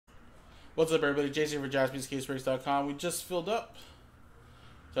What's up, everybody? Jason for JaspysCaseBreaks.com. We just filled up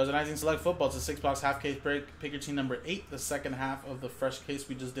 2019 Select Football. It's a 6-box half case break. Pick your team number 8, the second half of the fresh case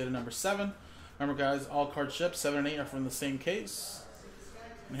we just did in number 7. Remember, guys, all card ships 7 and 8 are from the same case.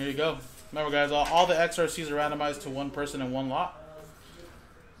 And here you go. Remember, guys, all the XRCs are randomized to one person in one lot.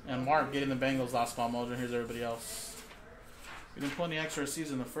 And Mark getting the Bengals last spot mojo. Here's everybody else. We didn't pull any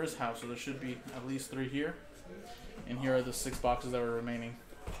XRCs in the first half, so there should be at least 3 here. And here are the 6 boxes that were remaining.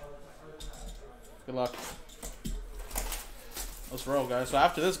 Good luck. Let's roll, guys. So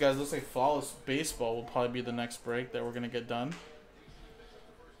after this, guys, looks like Flawless Baseball will probably be the next break that we're going to get done.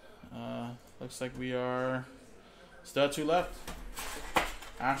 Looks like we are still at 2 left.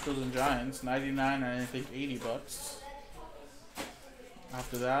 Astros and Giants, 99 and I think 80 bucks.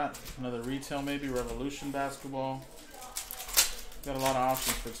 After that, another retail maybe, Revolution Basketball. Got a lot of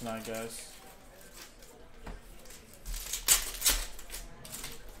options for tonight, guys.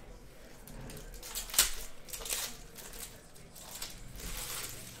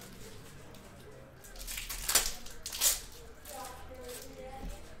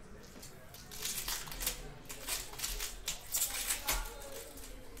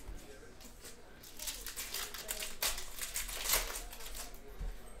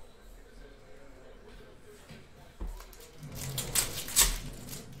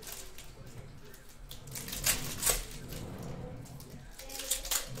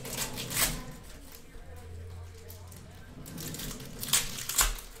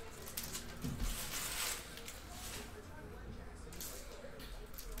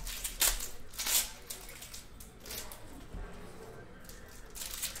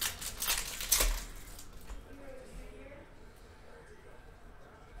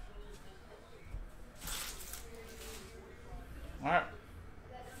 Alright.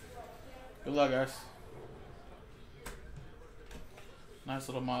 Good luck, guys. Nice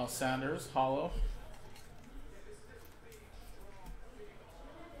little Miles Sanders, hollow.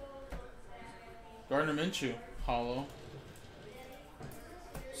 Gardner Minshew, hollow.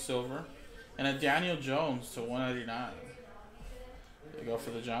 Silver. And a Daniel Jones to 199. There you go for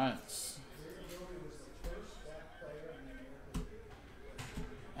the Giants.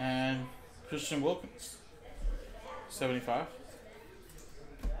 And Christian Wilkins, 75.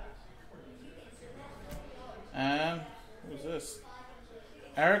 And who's this?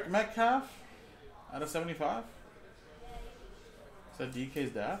 Eric Metcalf out of 75. Is that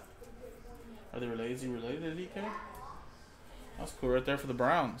DK's dad? Are they related? Is he related to DK? That's cool right there for the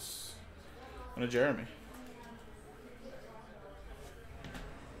Browns. And a Jeremy.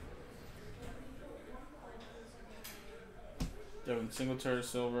 Devin Singletary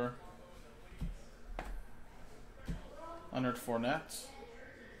silver. Leonard Fournette.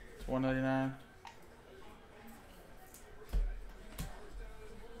 It's $199.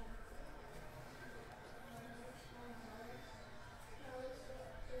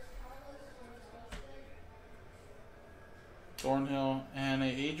 Thornhill and a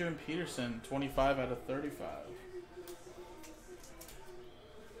Adrian Peterson, 25 out of 35.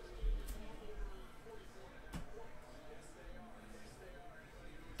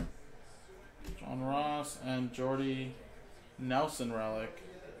 John Ross and Jordy Nelson relic,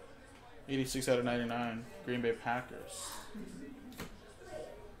 86 out of 99. Green Bay Packers.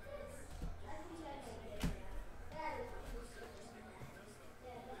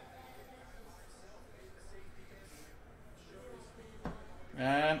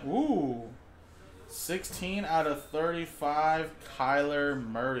 And, ooh, 16 out of 35, Kyler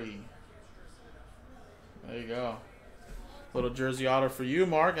Murray. There you go. Little jersey auto for you,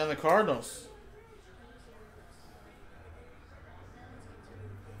 Mark, and the Cardinals.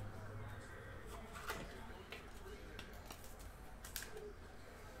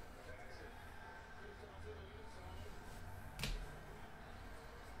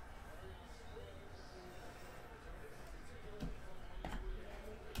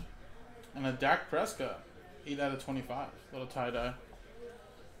 And a Dak Prescott, 8 out of 25. Little tie-dye.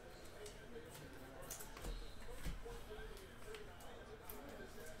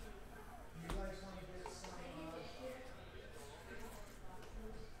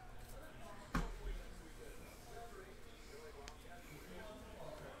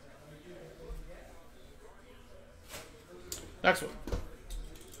 Next one.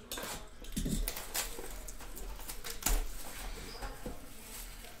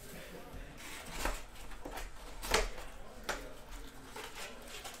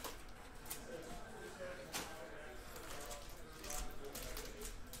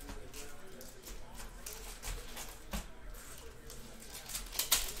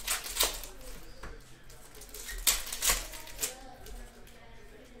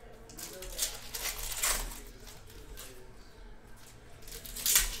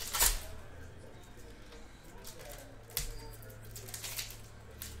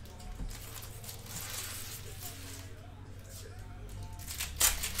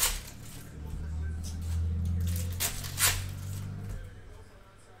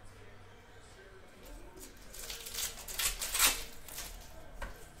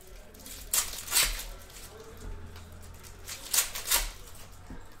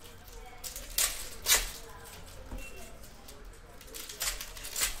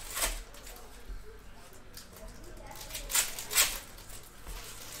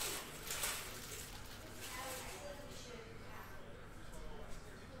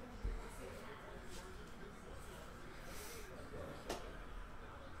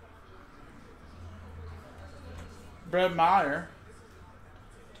 Brett Meyer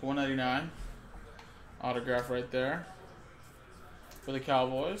to 199. Autograph right there for the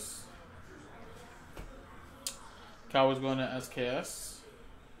Cowboys. Cowboys going to SKS.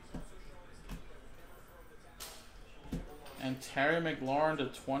 And Terry McLaurin to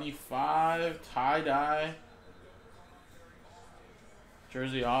 25. Tie-dye.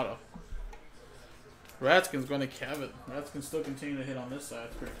 Jersey auto. Redskins going to Kevin. Redskins still continue to hit on this side.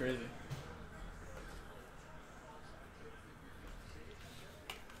 It's pretty crazy.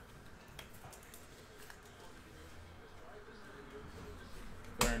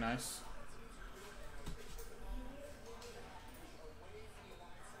 Very nice.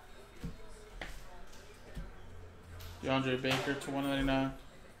 DeAndre Baker to 199.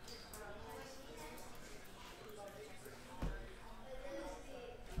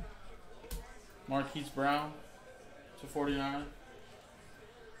 Marquise Brown to 49.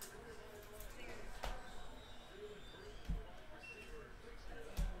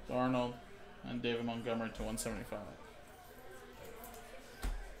 Darnold and David Montgomery to 175.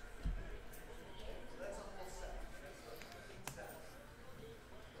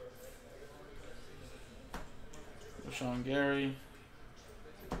 Rashawn Gary,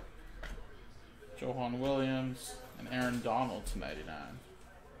 Johan Williams, and Aaron Donald to 99.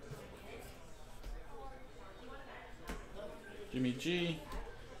 Jimmy G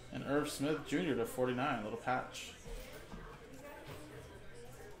and Irv Smith Jr. to 49, little patch.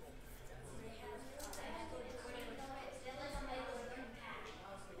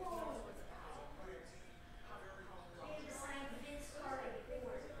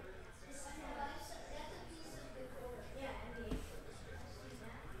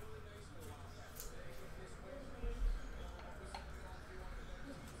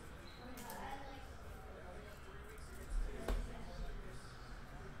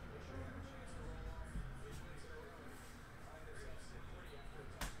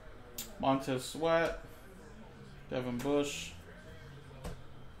 Montez Sweat, Devin Bush,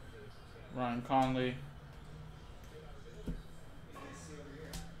 Ryan Conley,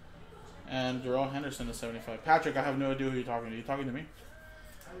 and Darrell Henderson to 75. Patrick, I have no idea who you're talking to. Are you talking to me?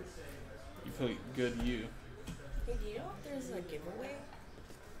 You put good you. Hey, do you know if there's a giveaway?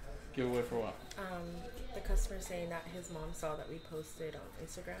 Giveaway for what? The customer saying that his mom saw that we posted on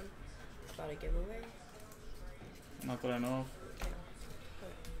Instagram about a giveaway. Not that I know of. Yeah.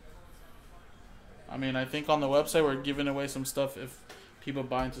 I mean, I think on the website we're giving away some stuff if people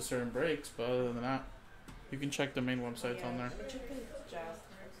buy into certain breaks, but other than that, you can check the main websites on there.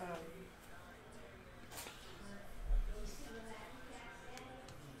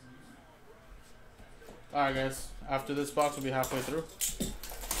 Alright guys, after this box we'll be halfway through.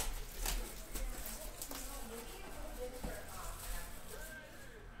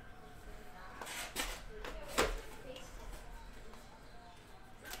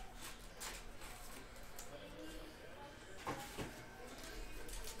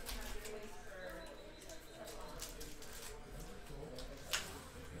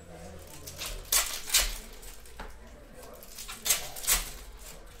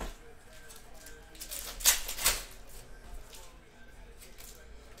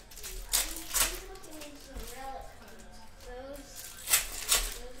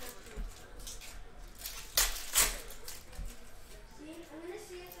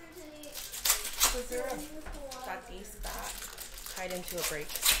 Was there that ace back tied into a break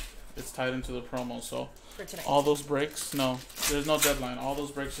It's tied into the promo, so for tonight? all those breaks, no, there's no deadline. All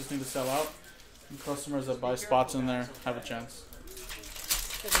those breaks just need to sell out. And customers that buy spots in there have a chance.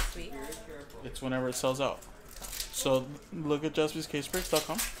 For this week? It's whenever it sells out. So look at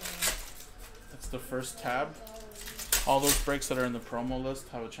JustBeatsCaseBreaks.com. That's the first tab. All those breaks that are in the promo list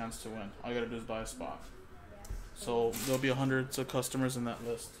have a chance to win. All you gotta do is buy a spot. So there'll be hundreds of customers in that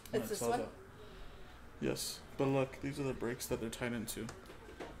list when It's it this sells one? out. Yes, but look, these are the breaks that they're tied into.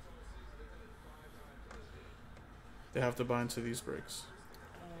 They have to buy into these breaks.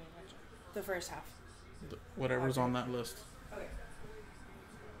 The first half. Whatever's on that list. Okay.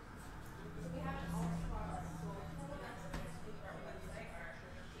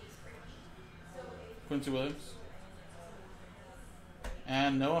 Quincy Williams.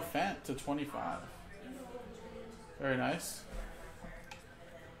 And Noah Fant to 25. Very nice.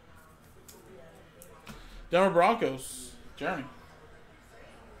 Denver Broncos. Jeremy.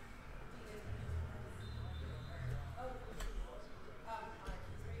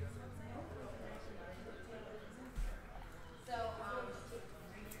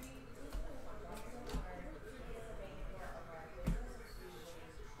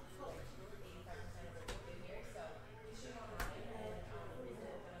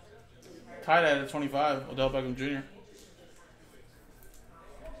 Tied at 25, Odell Beckham Jr.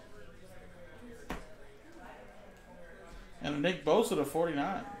 Hermosa to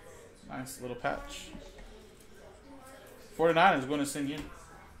 49. Nice little patch. 49 is going to send you.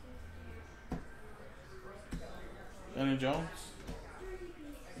 Daniel Jones.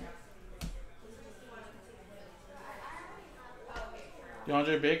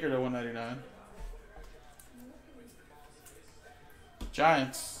 DeAndre Baker to 199.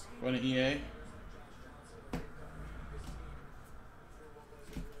 Giants going to EA.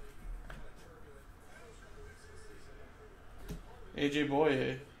 AJ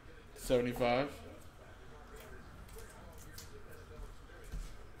Boye 75.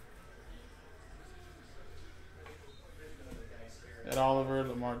 Ed Oliver,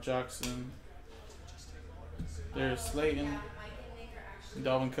 Lamar Jackson. There's Slayton.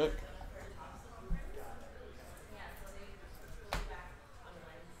 Dalvin Cook.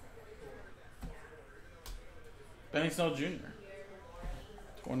 Benny Snell Jr.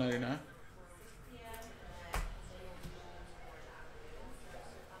 199.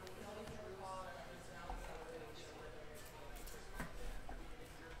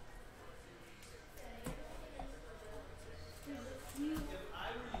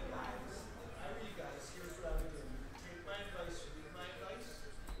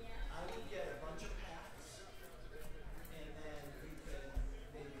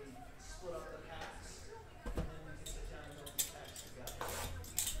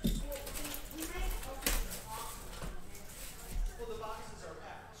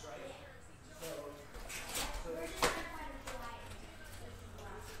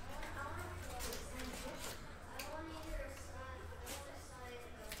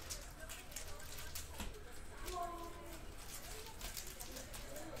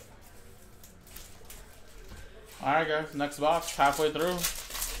 Alright guys, next box, halfway through.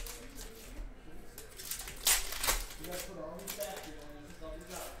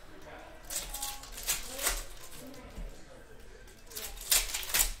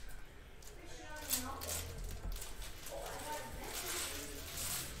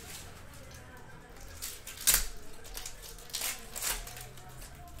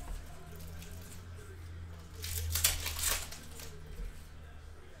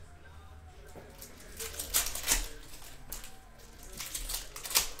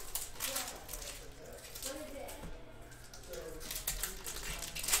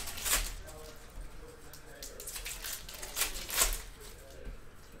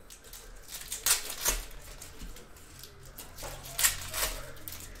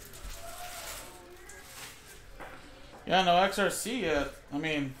 Yeah, no XRC yet. I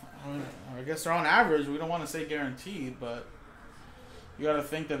mean, I guess they're on average. We don't want to say guaranteed, but you got to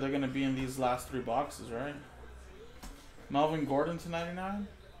think that they're going to be in these last three boxes, right? Melvin Gordon to 99.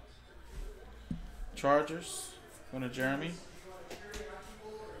 Chargers going to Jeremy.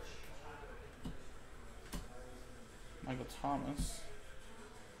 Michael Thomas.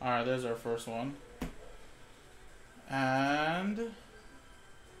 All right, there's our first one. And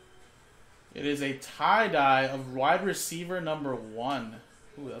it is a tie-dye of wide receiver number 1.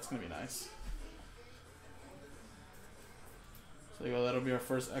 Ooh, that's going to be nice. So there you go. That'll be our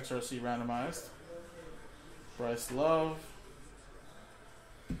first XRC randomized. Bryce Love.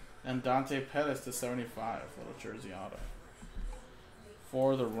 And Dante Pettis to 75. Little jersey auto.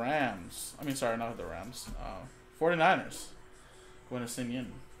 For the Rams. I mean, sorry, not the Rams. 49ers. Going to Sin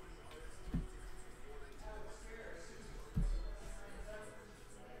Yin.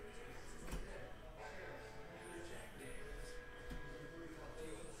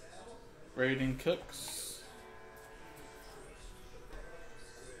 Braden Cooks.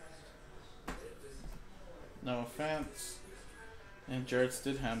 No offense. And Jared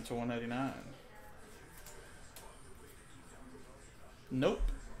Stidham to 199. Nope.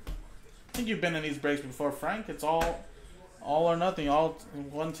 I think you've been in these breaks before, Frank. It's all or nothing. All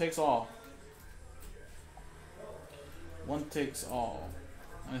one takes all. One takes all.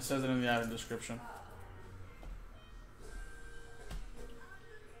 And it says it in the item description.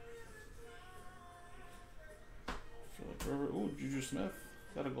 Ooh, Juju Smith.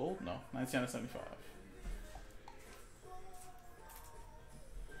 Is that a gold? No. 19/75.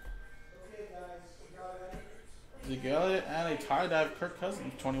 Zeke Elliott and a tie-dye of Kirk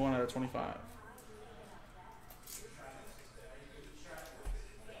Cousins. 21/25.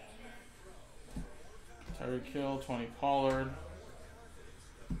 Tyreek Hill, 20 Pollard.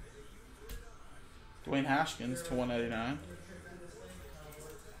 Dwayne Haskins to 199.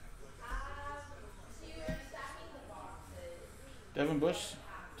 Devin Bush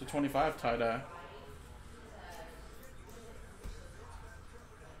to 25 tie-dye.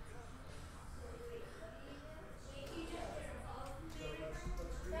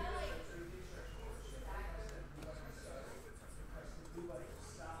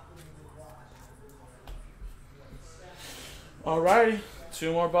 Alrighty,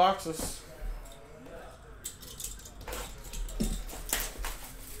 2 more boxes.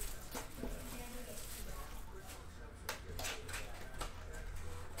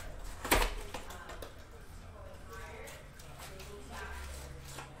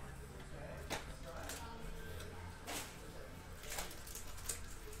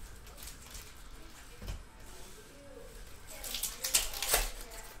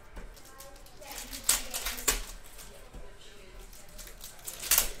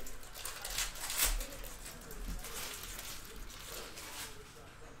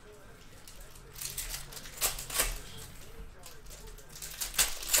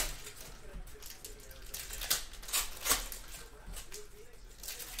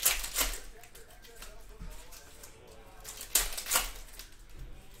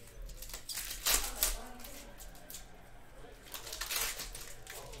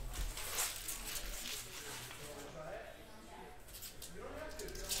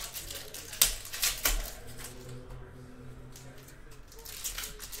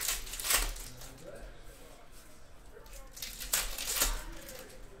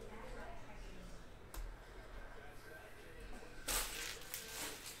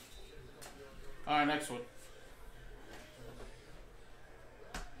 Alright, next one.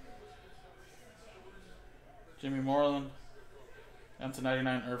 Jimmy Moreland. Down to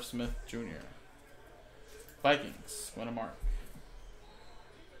 99, Irv Smith Jr. Vikings, win a mark.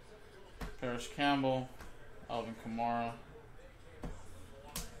 Parrish Campbell. Alvin Kamara.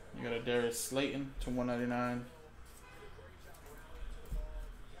 You got a Darius Slayton to 199.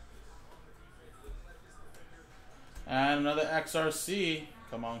 And another XRC.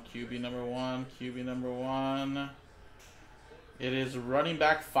 Come on, QB number 1. QB number 1. It is running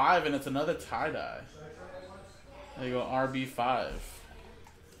back 5, and it's another tie-dye. There you go, RB5.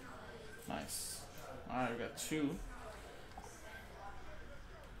 Nice. Alright, we got 2.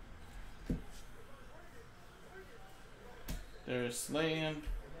 There's Slayton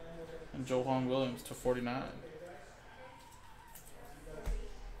and Johan Williams to 49.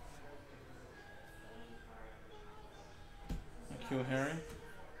 Akil Harry.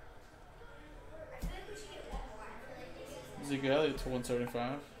 Zeke Elliott to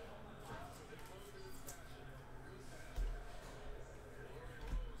 175.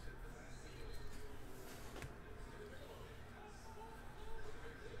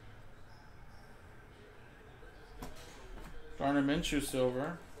 Garner Minshew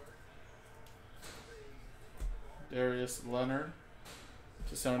silver. Darius Leonard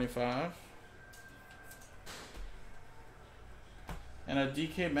to 75. And a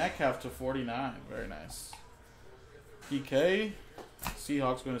DK Metcalf to 49. Very nice. DK.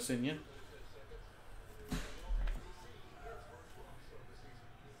 Seahawks going to send you.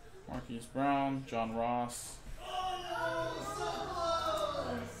 Marquise Brown. John Ross.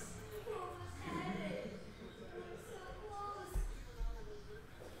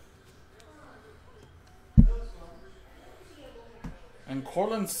 And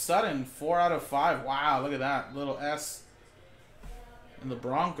Cortland Sutton, 4 out of 5. Wow, look at that. Little S in the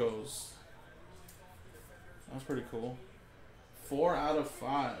Broncos. That's pretty cool. 4 out of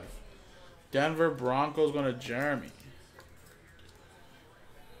 5. Denver Broncos going to Jeremy.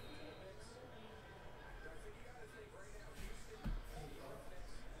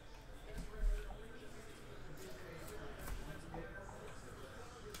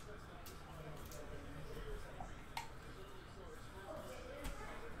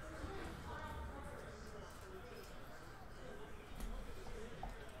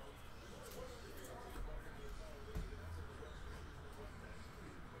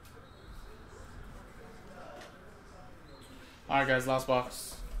 Alright guys, last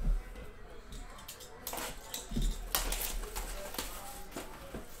box.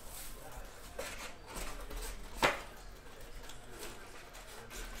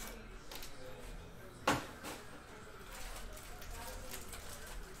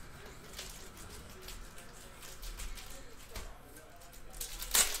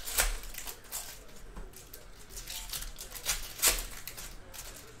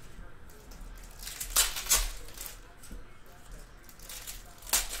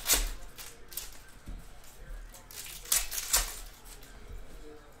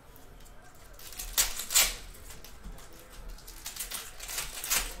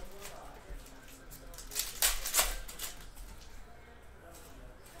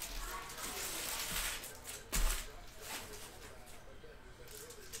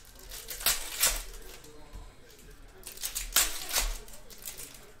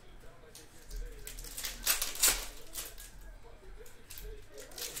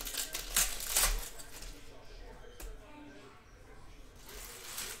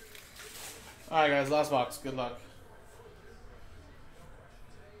 Alright, guys, last box. Good luck.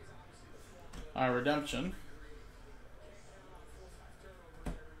 Alright, redemption.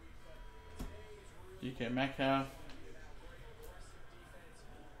 DK Metcalf.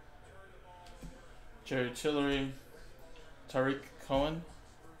 Jerry Tillery. Tariq Cohen.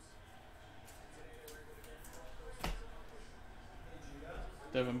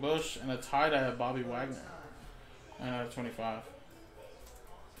 Devin Bush. And a tie-dye of Bobby Wagner. 9 out of 25.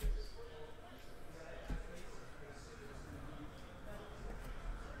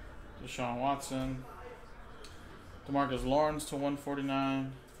 Deshaun Watson. DeMarcus Lawrence to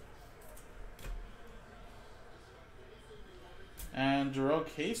 149. And Jarrell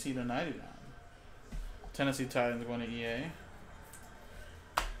Casey to 99. Tennessee Titans going to EA.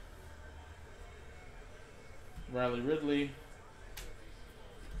 Riley Ridley.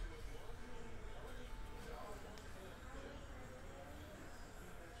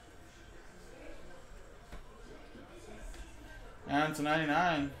 And to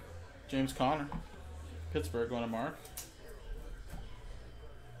 99, James Conner. Pittsburgh going to Mark.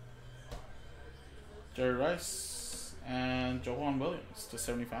 Jerry Rice. And Johan Williams to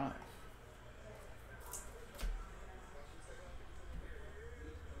 75.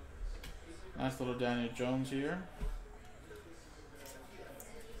 Nice little Daniel Jones here.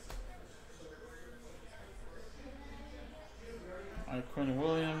 Alright, Quinn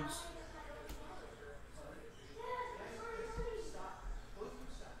Williams.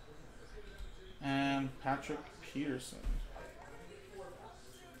 And Patrick Peterson.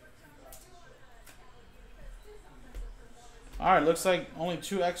 Alright, looks like only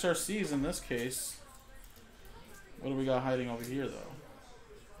 2 XRCs in this case. What do we got hiding over here, though?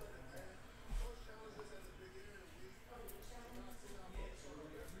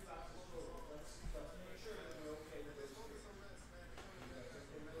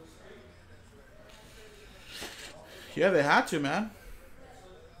 Yeah, they had to, man.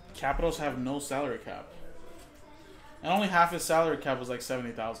 Capitals have no salary cap. And only half his salary cap was like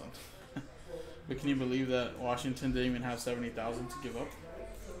 $70,000. But can you believe that Washington didn't even have $70,000 to give up?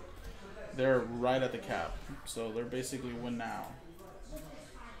 They're right at the cap. So they're basically win now.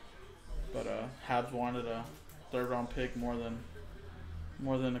 But Habs wanted a 3rd round pick more than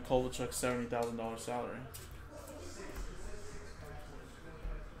a Kovalchuk's $70,000 salary.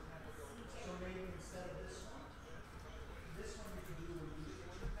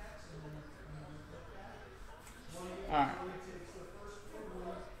 Alright.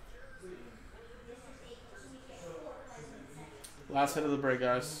 Last hit of the break,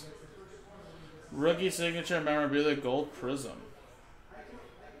 guys. Rookie signature memorabilia gold prism.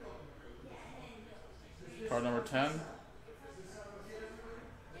 Card number 10.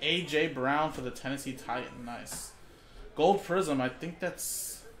 A.J. Brown for the Tennessee Titans. Nice. Gold prism, I think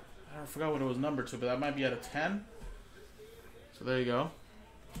that's... I forgot what it was numbered to, but that might be at a 10. So there you go.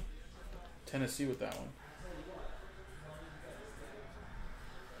 Tennessee with that one.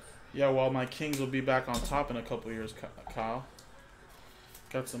 Yeah, well, my Kings will be back on top in a couple years, Kyle.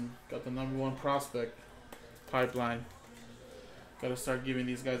 Got the #1 prospect pipeline. Got to start giving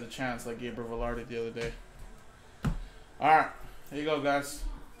these guys a chance, like Gabriel Velarde the other day. All right, there you go, guys.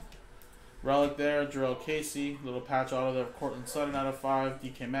 Relic there, Jarrell Casey, little patch auto there, Cortland Sutton out of 5,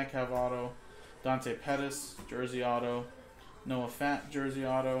 DK Metcalf auto, Dante Pettis jersey auto, Noah Fant jersey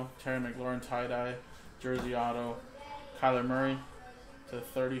auto, Terry McLaurin tie dye jersey auto, Kyler Murray to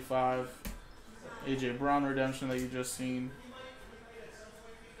 35, A.J. Brown redemption that you just seen.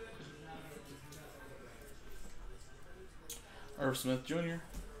 Irv Smith Jr.,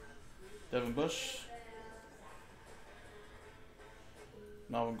 Devin Bush,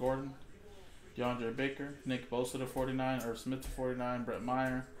 Melvin Gordon, DeAndre Baker, Nick Bosa to 49, Irv Smith to 49, Brett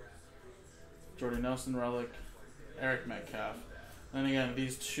Meyer, Jordy Nelson relic, Eric Metcalf. And again,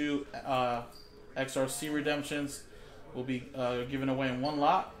 these 2 XRC redemptions will be given away in 1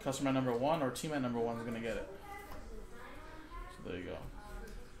 lot. Customer number 1 or team at number 1 is going to get it. So there you go.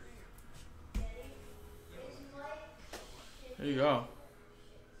 There you go.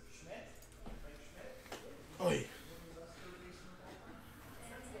 Oi.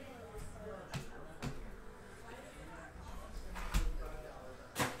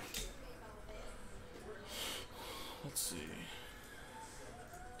 Let's see.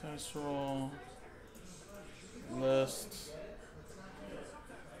 Dice roll. List.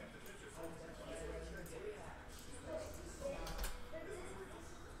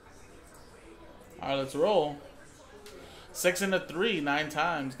 Alright, let's roll. 6 into 3, 9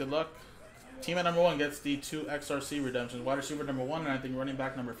 times. Good luck. Team at number 1 gets the 2 XRC redemptions. Wide receiver number 1, and I think running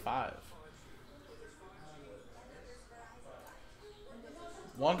back number 5.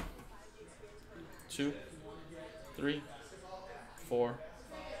 1, 2, 3, 4,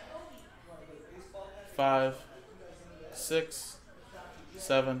 5, 6,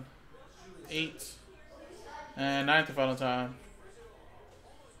 7, 8, and 9th and final time.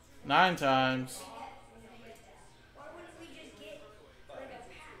 9 times.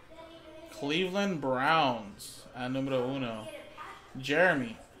 Cleveland Browns at numero uno.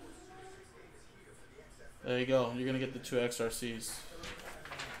 Jeremy. There you go. You're going to get the 2 XRCs.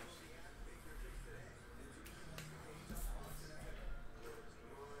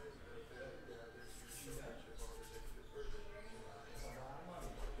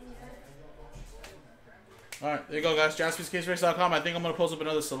 Alright, there you go, guys. JaspysCaseBreaks.com. I think I'm going to post up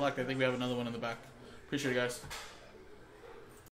another select. I think we have another one in the back. Appreciate it, guys.